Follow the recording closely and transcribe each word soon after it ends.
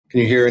Can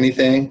you hear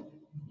anything?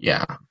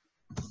 Yeah.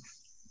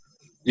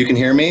 You can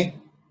hear me?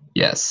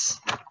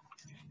 Yes.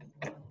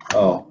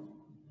 Oh,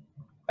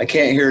 I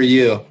can't hear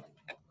you.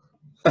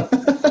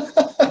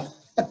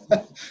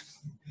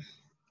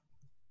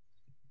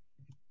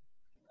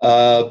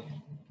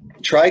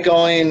 Try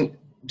going,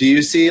 do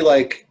you see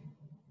like,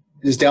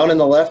 is down in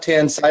the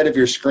left-hand side of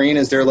your screen,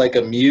 is there like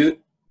a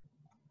mute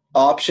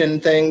option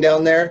thing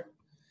down there?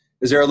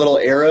 Is there a little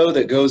arrow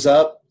that goes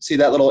up? See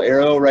that little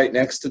arrow right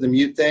next to the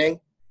mute thing?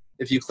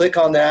 If you click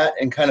on that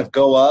and kind of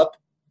go up,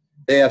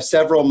 they have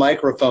several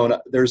microphone,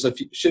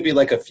 should be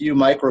like a few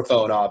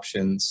microphone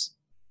options.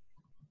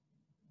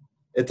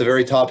 At the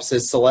very top it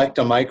says select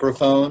a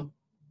microphone.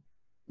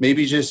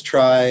 Maybe just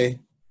try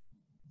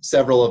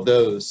several of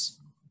those.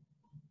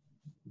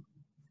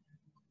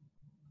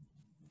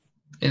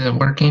 Is it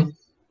working?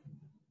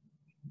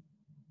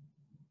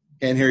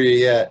 Can't hear you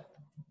yet.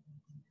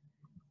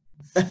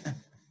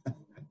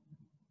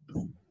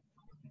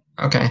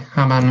 Okay,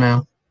 how about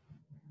now?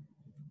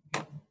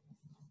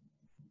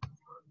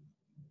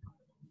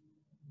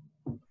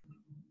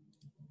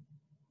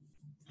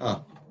 Huh.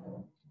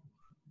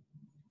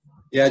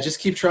 Yeah, just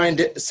keep trying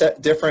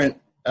different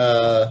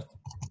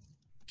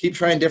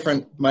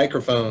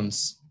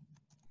microphones.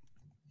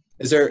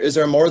 Is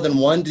there more than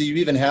one? Do you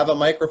even have a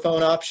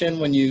microphone option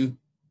when you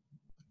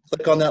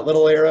click on that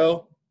little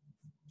arrow?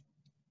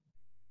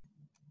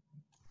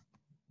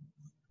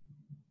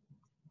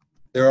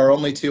 There are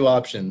only two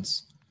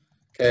options.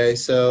 Okay,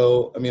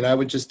 so I mean, I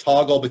would just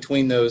toggle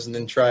between those and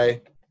then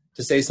try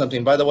to say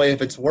something. By the way,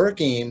 if it's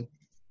working,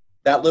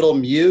 that little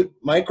mute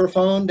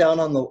microphone down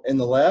in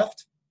the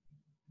left,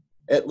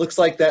 it looks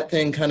like that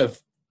thing kind of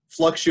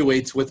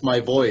fluctuates with my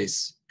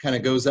voice, kind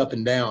of goes up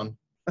and down.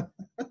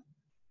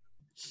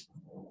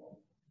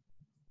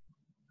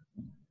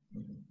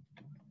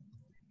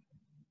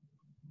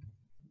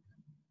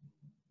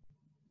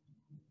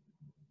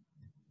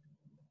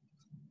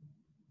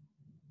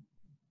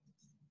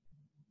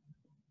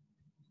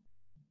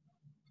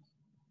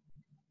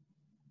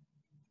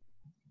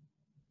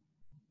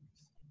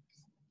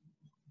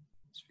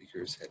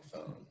 Speakers,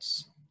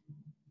 headphones.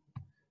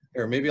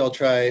 Here, maybe I'll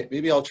try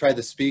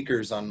the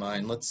speakers on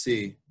mine. Let's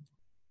see.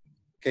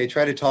 Okay,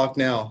 try to talk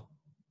now.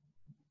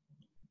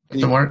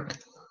 Does it work?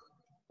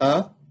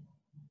 Huh?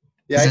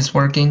 Yeah. Is this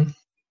working?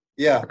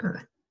 Yeah.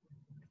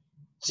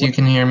 So you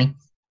can hear me?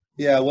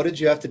 Yeah, what did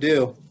you have to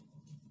do?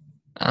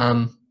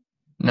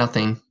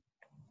 Nothing,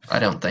 I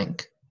don't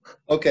think.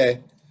 Okay.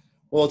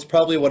 Well, it's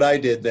probably what I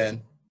did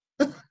then.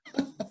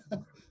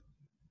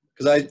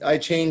 Because I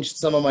changed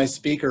some of my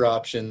speaker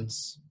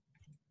options.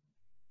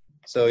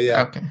 So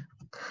yeah. Okay.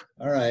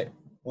 All right.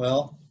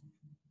 Well,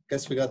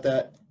 guess we got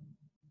that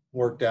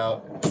worked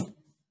out.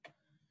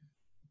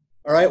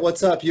 All right,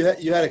 what's up? You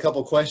had a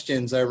couple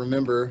questions, I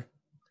remember.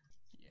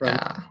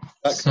 Yeah.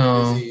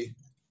 So, busy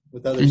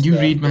with other did you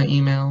stuff, read my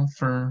email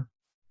for?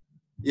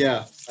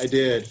 Yeah, I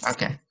did.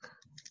 Okay.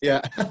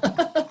 Yeah.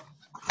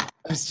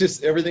 It's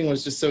just, everything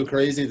was just so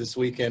crazy this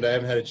weekend. I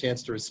haven't had a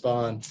chance to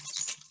respond.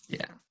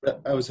 Yeah.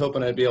 I was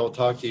hoping I'd be able to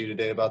talk to you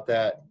today about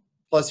that.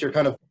 Plus, you're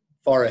kind of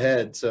far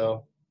ahead,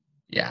 so.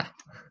 Yeah.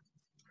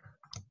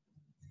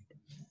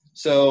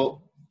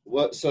 So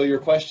your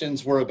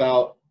questions were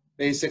about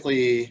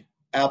basically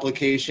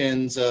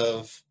applications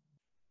of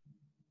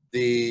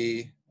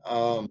the,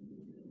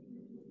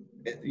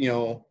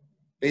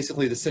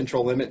 basically the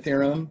central limit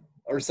theorem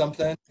or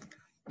something?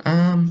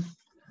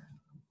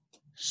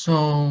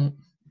 So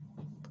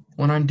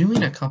when I'm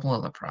doing a couple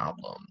of the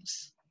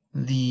problems,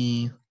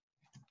 the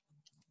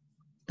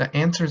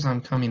answers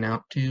I'm coming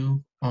out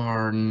to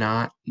are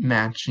not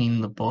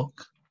matching the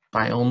book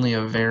by only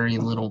a very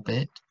little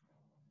bit.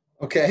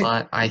 Okay.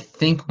 But I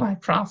think my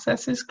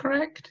process is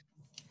correct.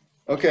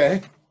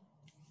 Okay.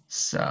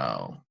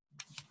 So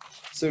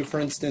for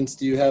instance,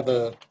 do you have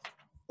a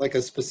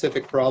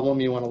specific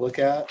problem you want to look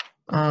at?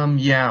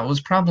 Yeah, it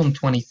was problem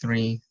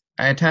 23.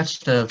 I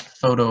attached a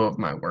photo of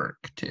my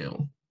work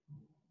too,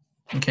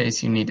 in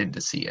case you needed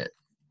to see it.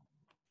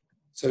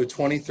 So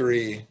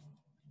 23.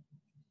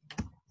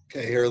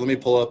 Okay, here, let me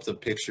pull up the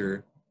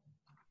picture.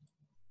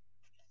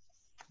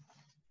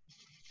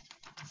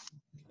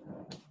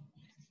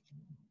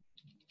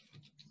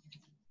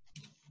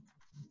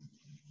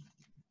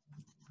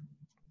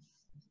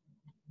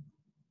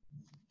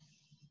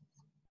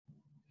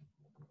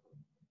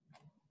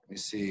 Let me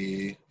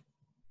see.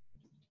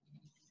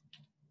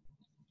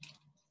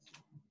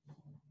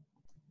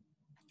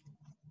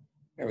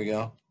 There we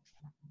go.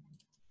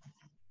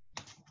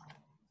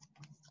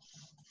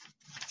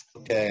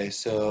 Okay,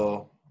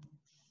 so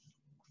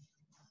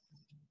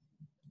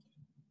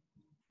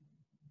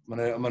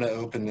I'm gonna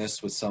open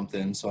this with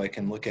something so I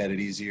can look at it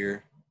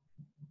easier.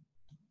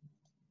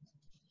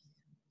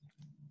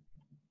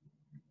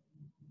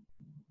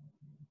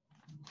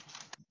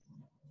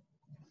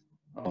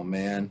 Oh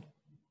man,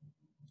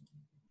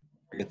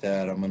 forget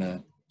that. I'm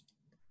gonna.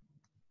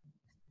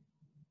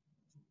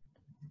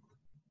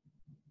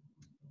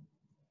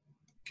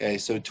 Okay,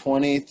 so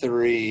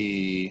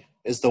 23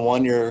 is the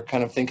one you're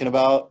kind of thinking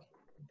about?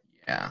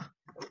 Yeah.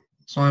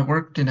 So I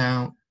worked it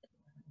out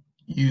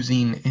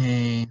using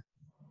a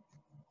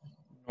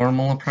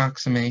normal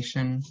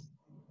approximation,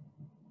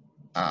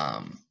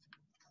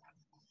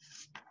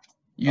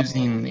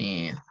 using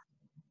the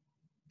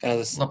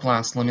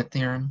Laplace limit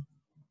theorem.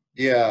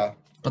 Yeah.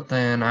 But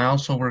then I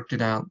also worked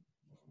it out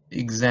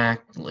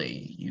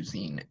exactly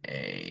using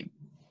a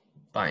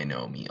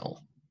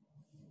binomial.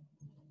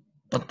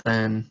 But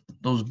then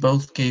those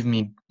both gave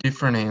me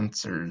different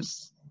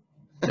answers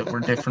that were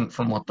different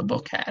from what the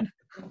book had.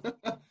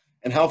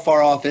 And how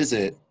far off is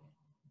it?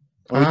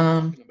 What are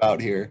we talking about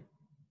here?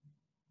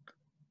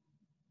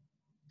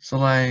 So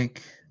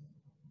like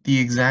the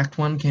exact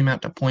one came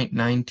out to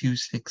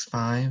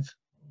 0.9265.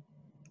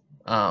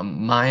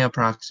 My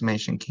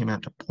approximation came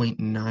out to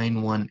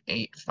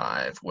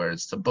 0.9185,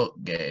 whereas the book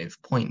gave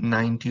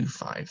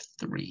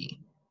 0.9253.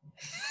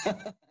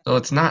 So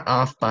it's not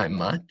off by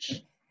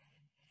much.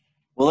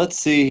 Well, let's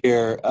see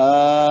here.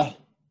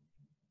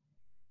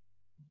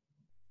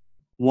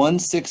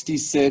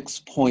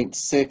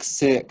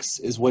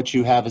 166.66 is what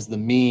you have as the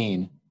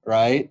mean,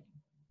 right?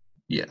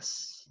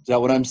 Yes. Is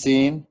that what I'm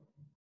seeing?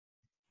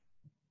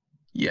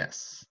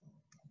 Yes.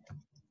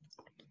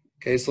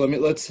 Okay, so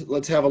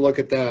let's have a look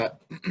at that.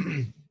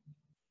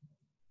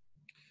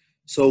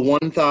 So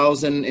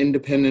 1,000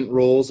 independent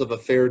rolls of a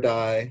fair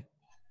die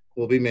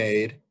will be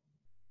made.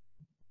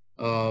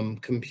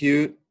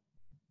 Compute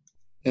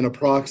an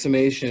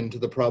approximation to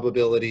the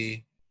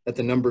probability that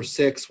the number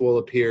 6 will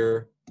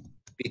appear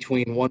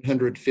between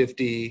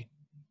 150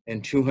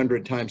 and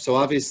 200 times. So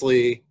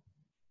obviously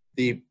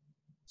the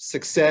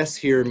success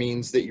here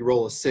means that you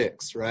roll a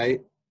 6,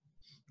 right?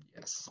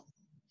 Yes.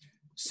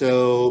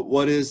 So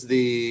what is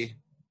the,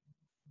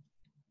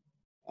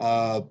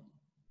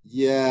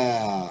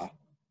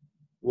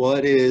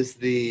 what is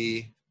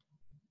the,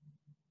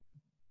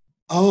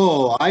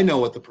 oh, I know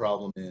what the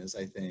problem is,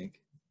 I think.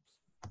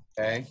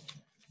 Okay,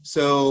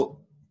 so,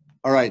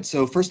 all right,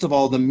 so first of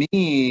all, the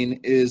mean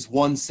is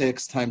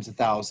 1/6 times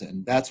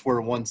 1,000. That's where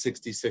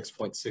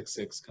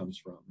 166.66 comes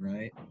from,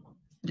 right?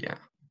 Yeah.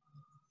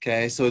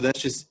 Okay, so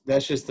that's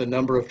just the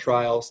number of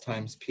trials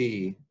times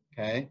p,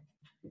 okay?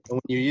 And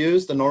when you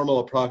use the normal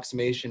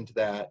approximation to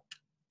that,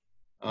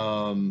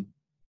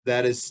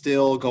 that is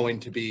still going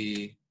to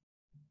be,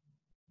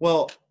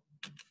 well,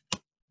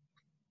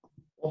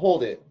 we'll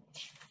hold it.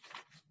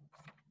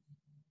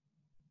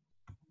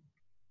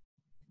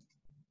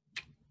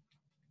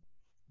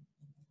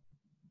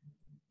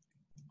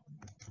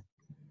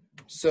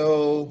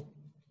 So,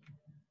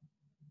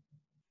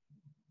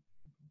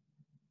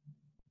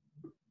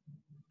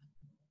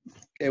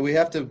 okay, we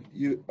have to,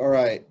 all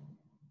right.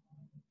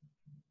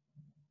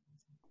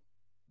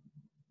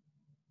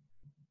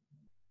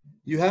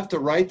 You have to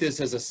write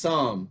this as a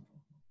sum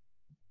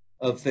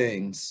of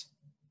things,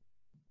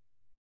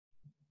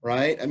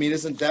 right? I mean,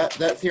 isn't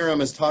that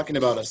theorem is talking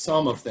about a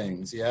sum of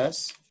things,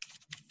 yes?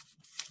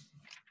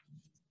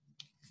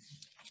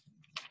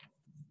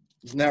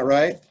 Isn't that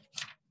right?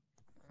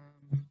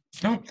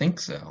 I don't think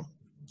so.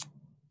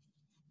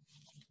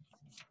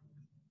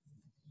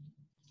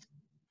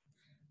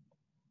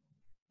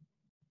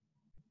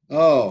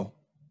 Oh.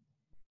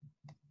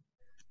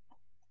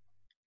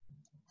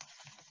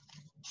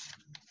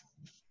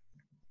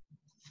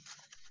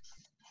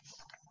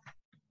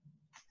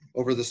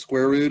 Over the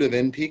square root of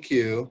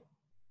NPQ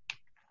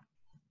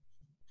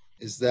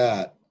is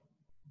that.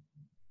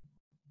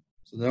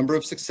 So the number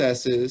of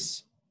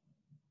successes.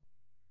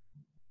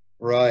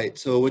 Right,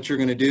 so what you're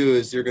gonna do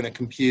is you're gonna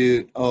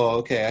compute, oh,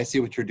 okay, I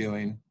see what you're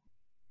doing.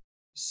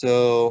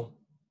 So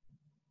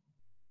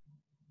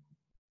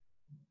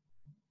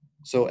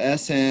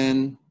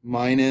Sn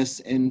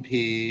minus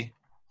NP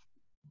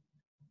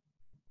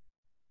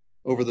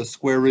over the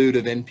square root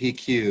of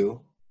NPQ,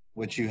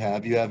 which you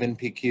have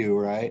NPQ,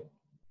 right?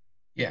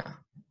 Yeah.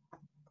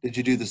 Did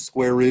you do the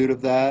square root of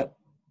that?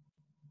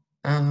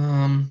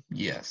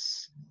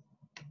 Yes.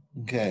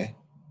 Okay.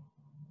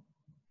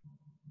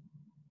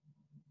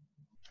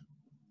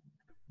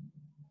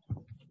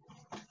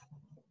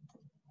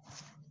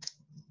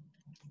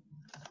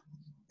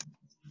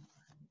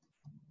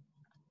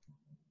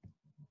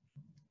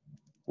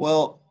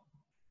 Well,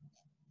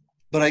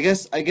 but I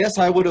guess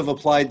I would have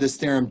applied this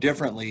theorem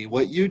differently.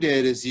 What you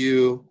did is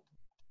you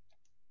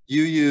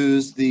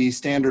used the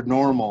standard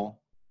normal.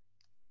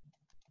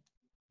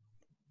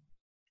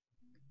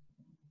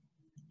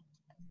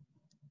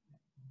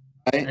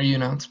 Right? Are you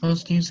not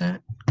supposed to use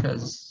that?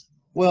 Because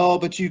Well,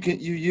 but you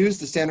use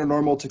the standard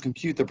normal to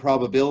compute the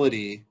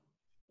probability.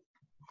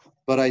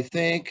 But I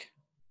think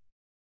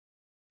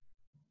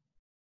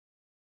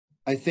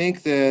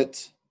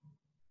that,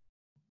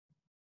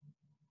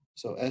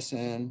 so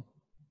Sn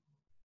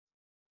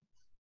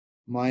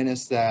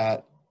minus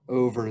that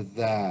over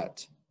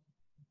that.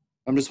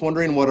 I'm just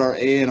wondering what our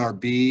A and our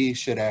B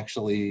should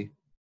actually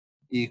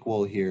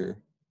equal here.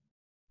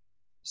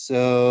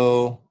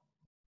 So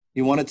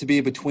you want it to be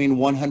between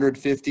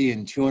 150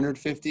 and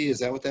 250? Is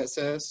that what that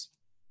says?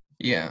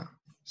 yeah.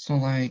 So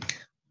like,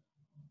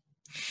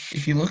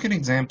 if you look at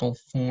example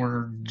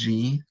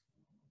 4G,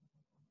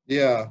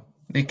 Yeah.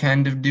 they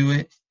kind of do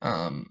it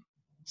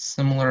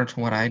similar to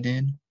what I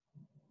did,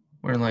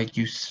 where like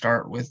you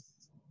start with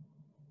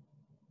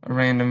a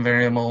random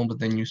variable, but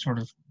then you sort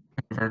of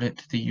convert it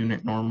to the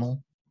unit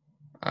normal.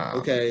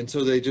 Okay, and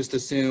so they just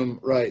assume,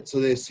 right,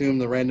 so they assume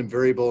the random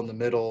variable in the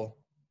middle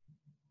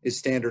is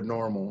standard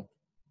normal.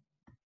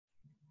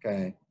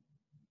 Okay.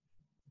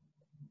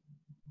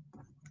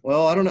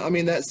 Well, I don't know. I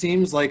mean, that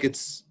seems like it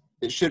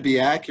should be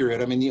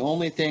accurate. I mean, the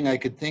only thing I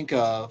could think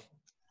of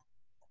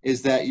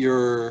is that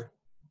your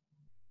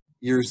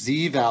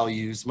Z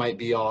values might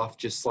be off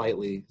just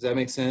slightly. Does that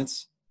make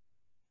sense?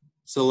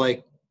 So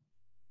like,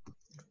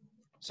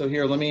 so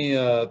here, let me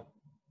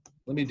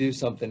do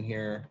something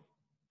here.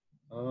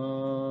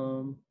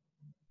 Can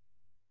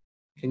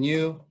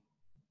you,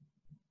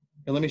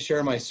 here, let me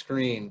share my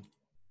screen.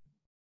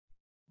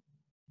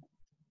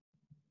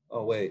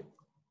 Oh, wait.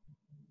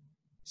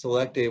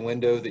 Select a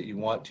window that you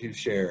want to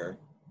share.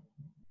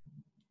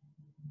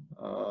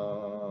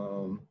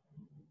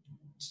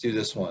 Let's do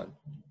this one.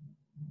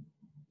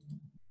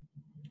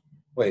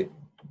 Wait.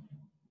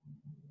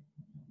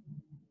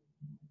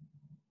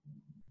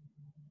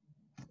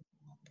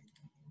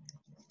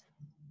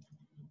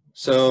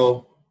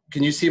 So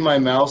can you see my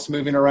mouse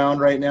moving around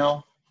right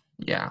now?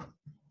 Yeah.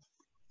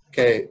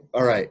 Okay,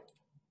 all right.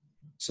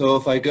 So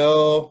if I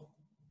go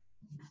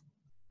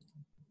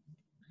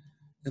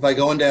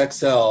into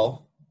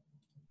Excel,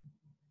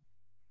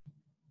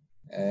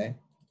 okay.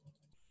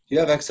 Do you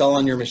have Excel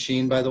on your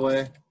machine, by the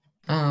way?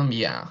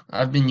 Yeah,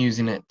 I've been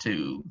using it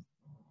to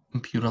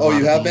compute a lot Oh,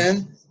 you of have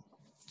these. been?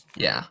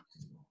 Yeah.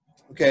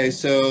 Okay,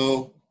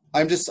 so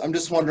I'm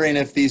just wondering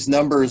if these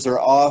numbers are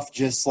off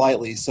just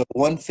slightly. So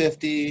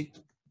 150.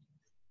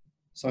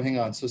 So hang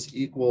on. So this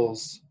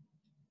equals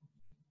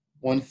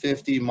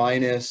 150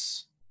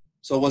 minus.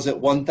 So was it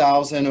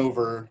 1,000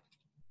 over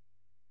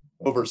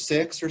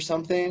 6 or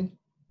something?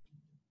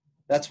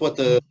 That's what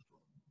the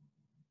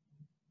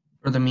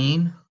For the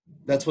mean?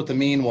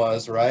 mean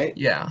was, right?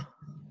 Yeah.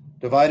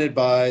 Divided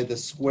by the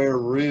square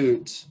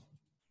root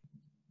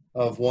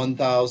of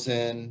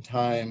 1,000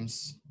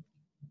 times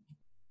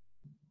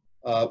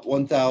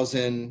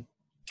 1,000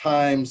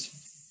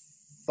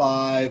 times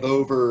 5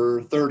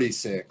 over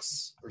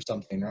 36 or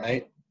something,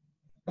 right?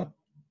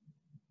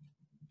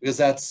 Because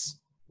that's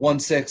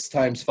 1/6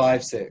 times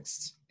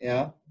 5/6,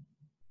 yeah?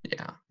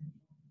 Yeah.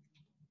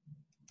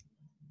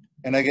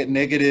 And I get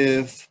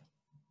negative.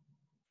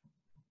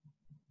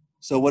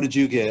 So what did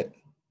you get?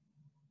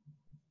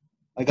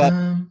 I got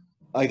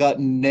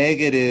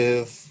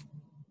negative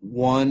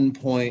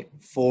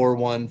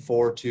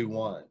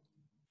 1.41421.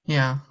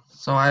 Yeah.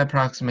 So I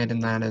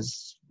approximated that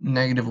as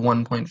negative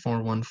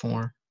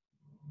 1.414.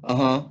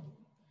 Uh-huh.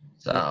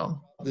 So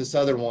This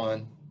other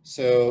one.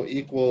 So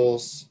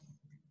equals,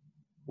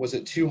 was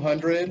it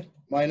 200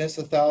 minus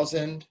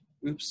 1,000?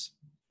 Oops.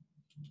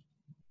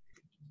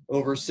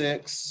 Over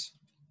 6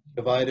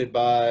 divided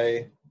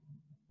by,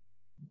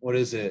 what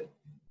is it?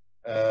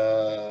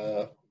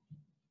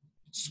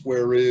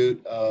 Square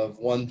root of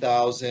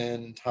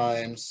 1,000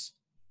 times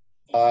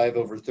 5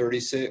 over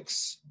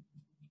 36.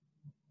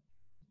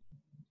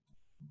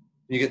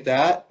 You get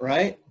that,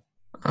 right?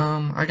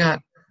 I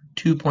got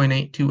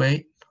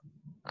 2.828.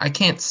 I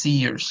can't see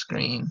your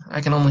screen.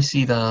 I can only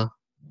see the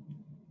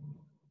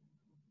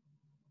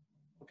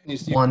Can you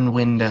see one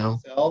window.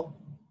 Excel?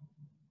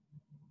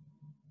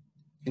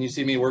 Can you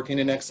see me working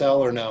in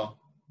Excel or no?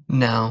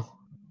 No.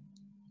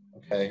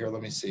 Okay, here,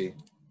 let me see.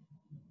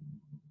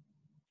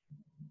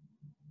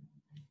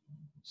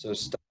 So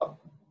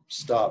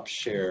stop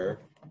share.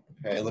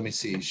 Okay, let me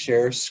see.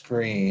 Share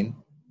screen.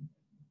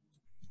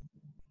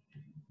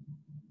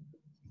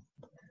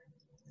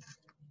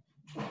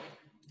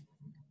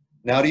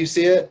 Now do you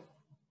see it?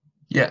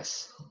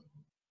 Yes.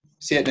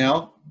 See it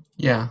now?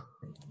 Yeah.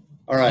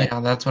 All right.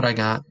 Yeah, that's what I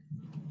got.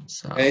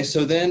 So Okay,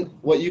 so then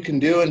what you can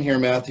do in here,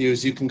 Matthew,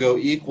 is you can go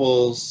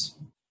equals.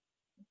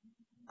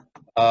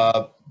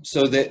 So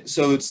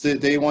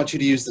they want you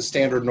to use the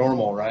standard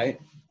normal, right?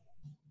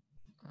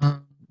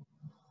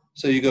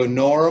 So you go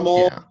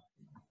normal. Yeah.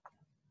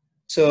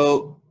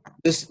 So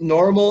this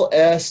normal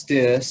S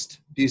dist,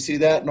 do you see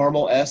that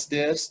normal S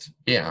dist?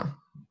 Yeah.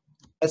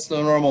 That's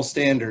the normal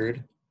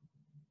standard.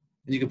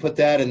 You can put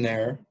that in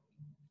there.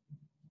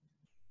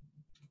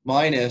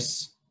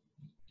 Minus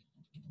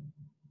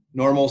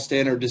normal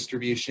standard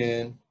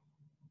distribution,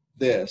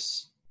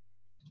 this.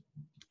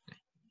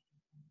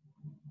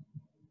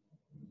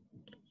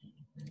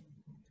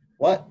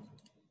 What?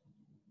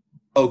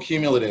 Oh,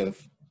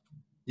 cumulative.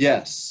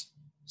 Yes.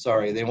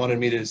 Sorry, they wanted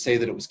me to say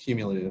that it was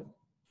cumulative.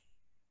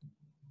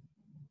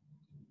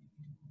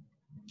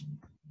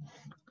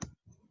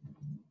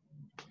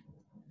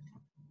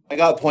 I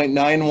got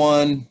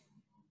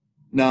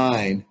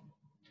 0.919.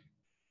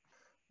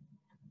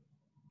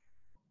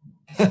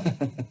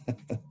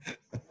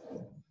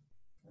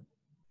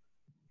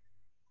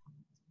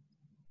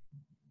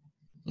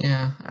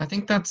 Yeah, I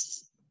think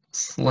that's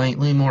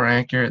slightly more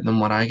accurate than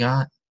what I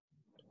got,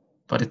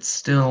 but it's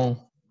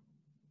still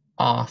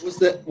off.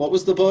 What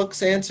was the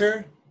book's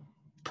answer?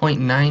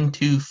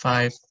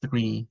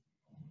 0.9253.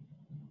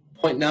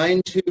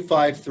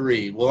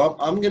 0.9253. Well,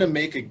 I'm going to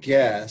make a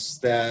guess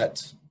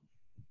that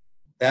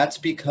that's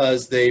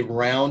because they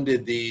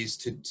rounded these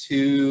to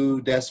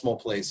 2 decimal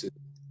places.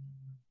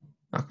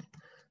 Okay.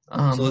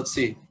 So let's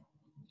see.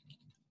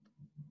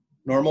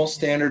 Normal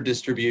standard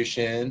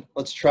distribution.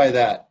 Let's try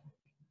that.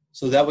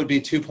 So that would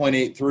be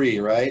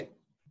 2.83, right?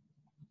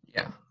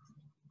 Yeah.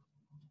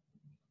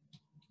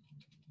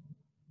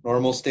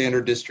 Normal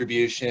standard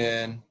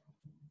distribution.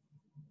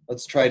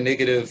 Let's try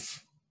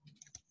negative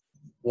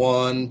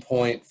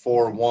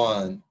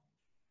 1.41.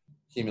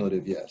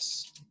 Cumulative,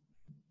 yes.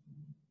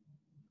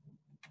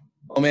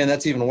 Oh man,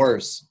 that's even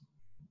worse.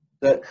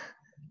 That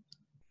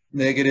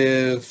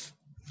negative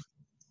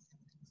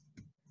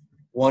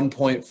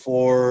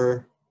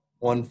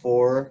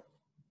 1.414.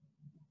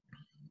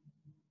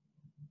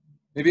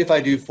 Maybe if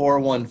I do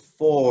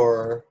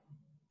 414,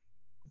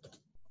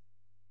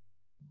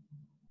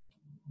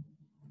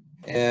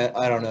 and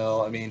I don't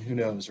know, I mean, who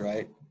knows,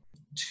 right?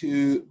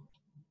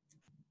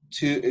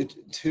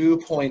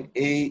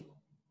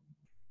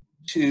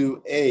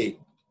 2.828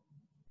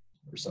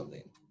 or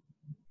something.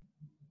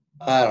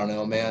 I don't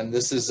know, man.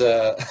 This is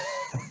it's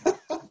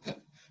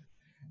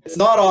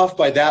not off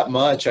by that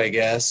much, I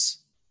guess.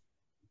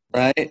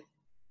 Right?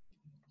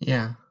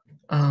 Yeah.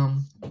 I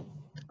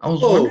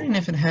was Oh. wondering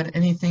if it had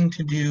anything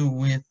to do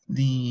with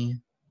the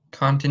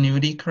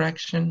continuity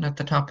correction at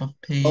the top of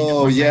page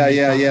Oh, yeah.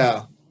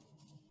 195.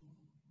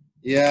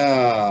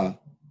 Yeah,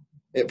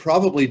 it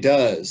probably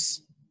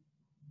does.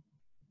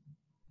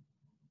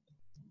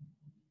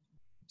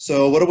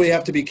 So what do we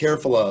have to be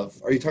careful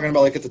of? Are you talking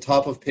about like at the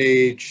top of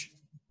page?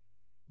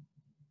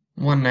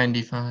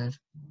 195.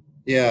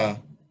 Yeah.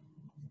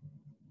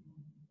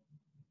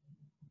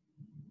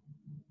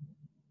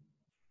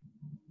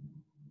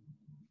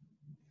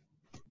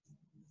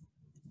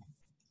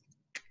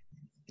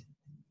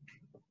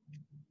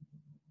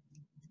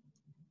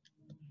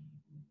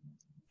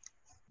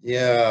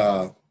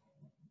 Yeah.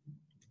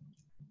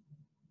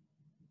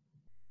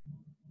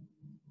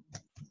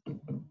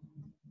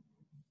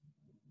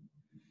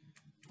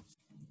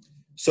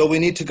 So we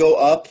need to go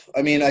up.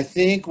 I mean, I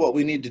think what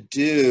we need to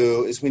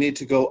do is we need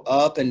to go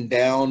up and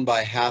down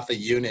by half a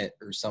unit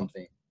or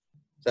something.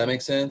 Does that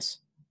make sense?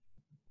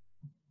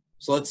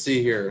 So let's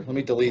see here. Let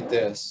me delete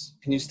this.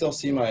 Can you still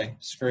see my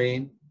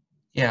screen?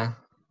 Yeah.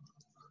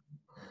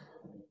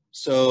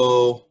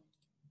 So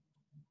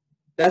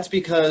that's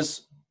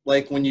because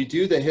like when you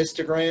do the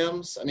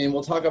histograms, I mean,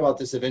 we'll talk about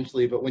this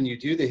eventually, but when you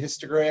do the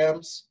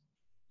histograms,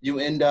 you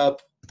end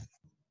up,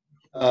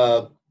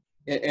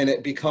 and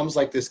it becomes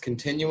like this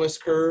continuous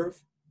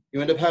curve.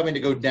 You end up having to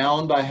go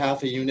down by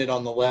half a unit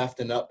on the left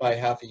and up by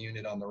half a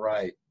unit on the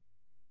right.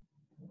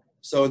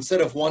 So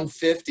instead of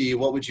 150,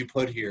 what would you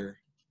put here?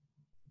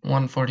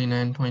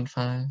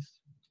 149.5.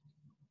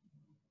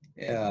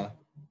 Yeah.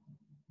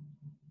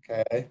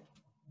 Okay.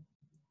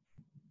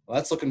 Well,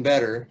 that's looking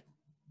better.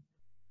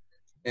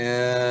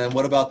 And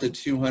what about the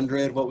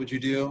 200? What would you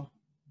do?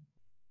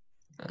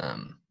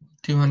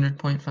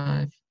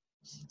 200.5.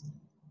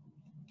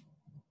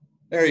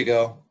 There you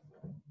go.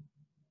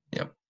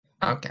 Yep.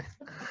 Okay.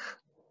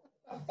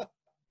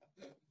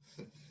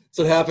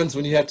 So it happens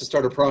when you have to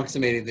start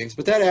approximating things,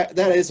 but that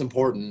is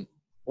important.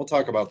 We'll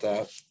talk about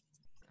that.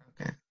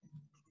 Okay.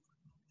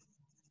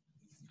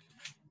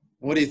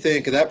 What do you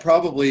think? That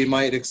probably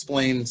might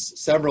explain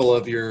several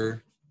of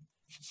your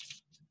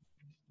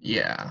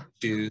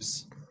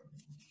issues.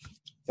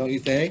 Don't you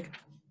think?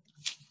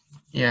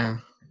 Yeah.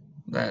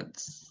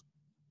 That's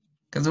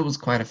because it was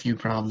quite a few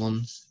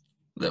problems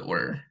that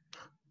were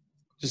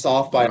just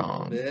off by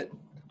wrong, a bit,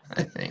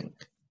 I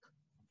think.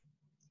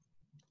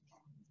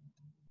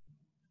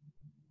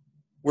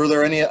 Were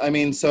there any, I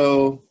mean,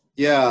 so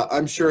yeah,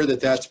 I'm sure that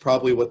that's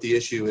probably what the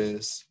issue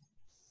is.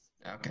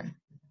 Okay.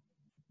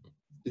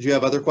 Did you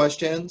have other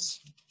questions?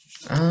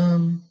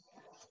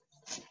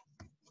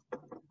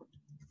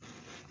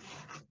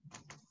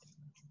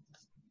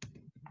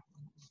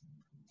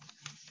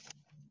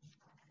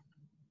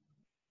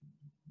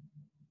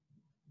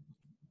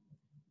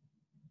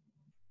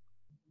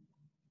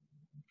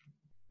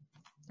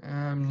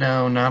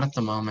 No, not at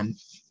the moment.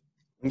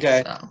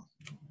 Okay. So.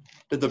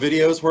 Did the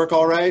videos work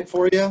all right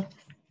for you?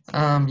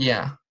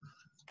 Yeah.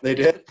 They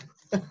did?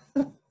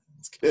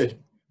 It's good.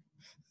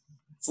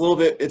 It's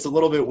a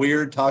little bit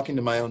weird talking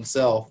to my own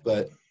self,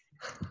 but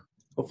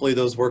hopefully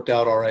those worked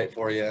out all right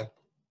for you.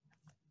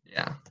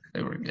 Yeah,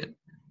 they were good.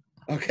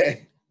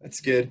 Okay, that's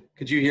good.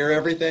 Could you hear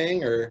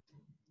everything or?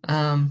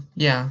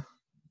 Yeah.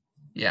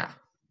 Yeah.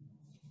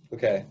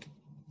 Okay.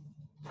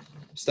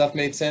 Stuff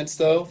made sense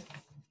though?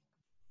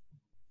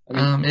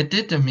 I mean, it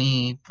did to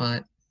me,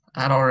 but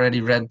I'd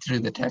already read through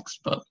the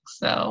textbook,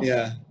 so.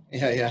 Yeah.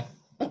 Okay.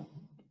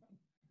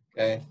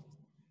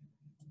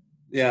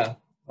 Yeah.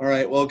 All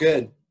right. Well,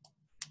 good.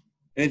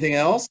 Anything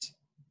else?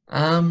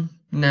 No,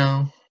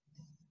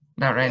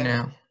 not right Yeah.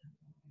 now.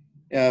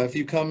 Yeah. If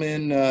you come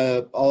in,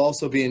 I'll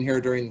also be in here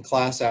during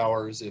class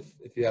hours if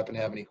you happen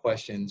to have any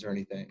questions or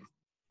anything.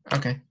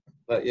 Okay.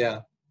 But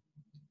yeah.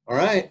 All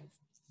right.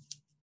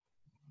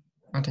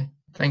 Okay.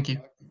 Thank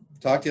you.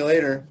 Talk to you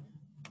later.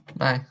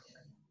 Bye.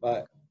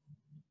 Bye.